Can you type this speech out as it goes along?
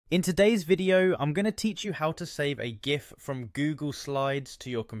In today's video, I'm going to teach you how to save a GIF from Google Slides to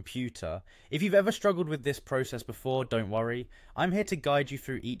your computer. If you've ever struggled with this process before, don't worry. I'm here to guide you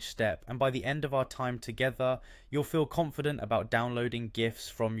through each step, and by the end of our time together, you'll feel confident about downloading GIFs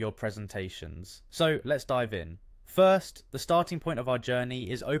from your presentations. So let's dive in. First, the starting point of our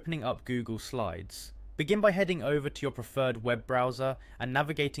journey is opening up Google Slides. Begin by heading over to your preferred web browser and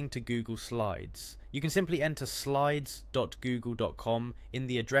navigating to Google Slides. You can simply enter slides.google.com in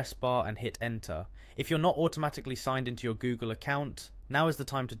the address bar and hit enter. If you're not automatically signed into your Google account, now is the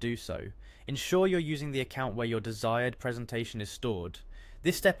time to do so. Ensure you're using the account where your desired presentation is stored.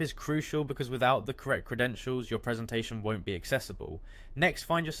 This step is crucial because without the correct credentials, your presentation won't be accessible. Next,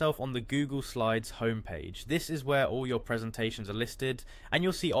 find yourself on the Google Slides homepage. This is where all your presentations are listed, and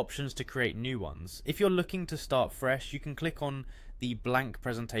you'll see options to create new ones. If you're looking to start fresh, you can click on the blank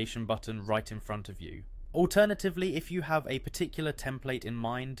presentation button right in front of you. Alternatively, if you have a particular template in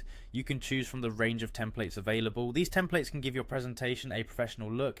mind, you can choose from the range of templates available. These templates can give your presentation a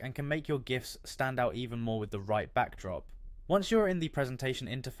professional look and can make your GIFs stand out even more with the right backdrop. Once you're in the presentation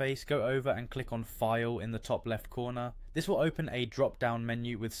interface, go over and click on File in the top left corner. This will open a drop-down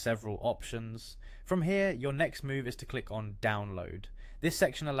menu with several options. From here, your next move is to click on Download. This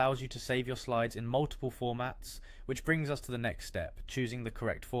section allows you to save your slides in multiple formats, which brings us to the next step, choosing the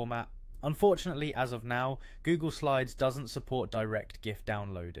correct format. Unfortunately, as of now, Google Slides doesn't support direct GIF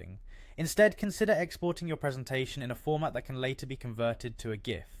downloading. Instead, consider exporting your presentation in a format that can later be converted to a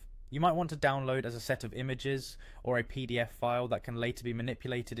GIF. You might want to download as a set of images or a PDF file that can later be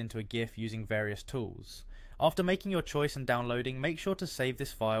manipulated into a GIF using various tools. After making your choice and downloading, make sure to save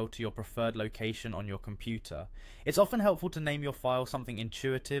this file to your preferred location on your computer. It's often helpful to name your file something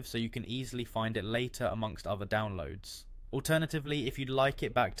intuitive so you can easily find it later amongst other downloads. Alternatively, if you'd like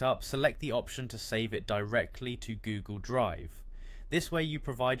it backed up, select the option to save it directly to Google Drive. This way you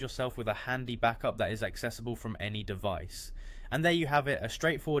provide yourself with a handy backup that is accessible from any device. And there you have it, a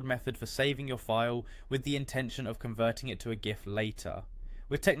straightforward method for saving your file with the intention of converting it to a GIF later.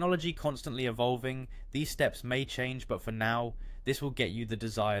 With technology constantly evolving, these steps may change, but for now, this will get you the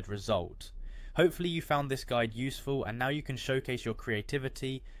desired result. Hopefully you found this guide useful, and now you can showcase your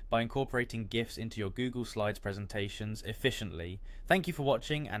creativity by incorporating GIFs into your Google Slides presentations efficiently. Thank you for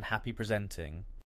watching and happy presenting.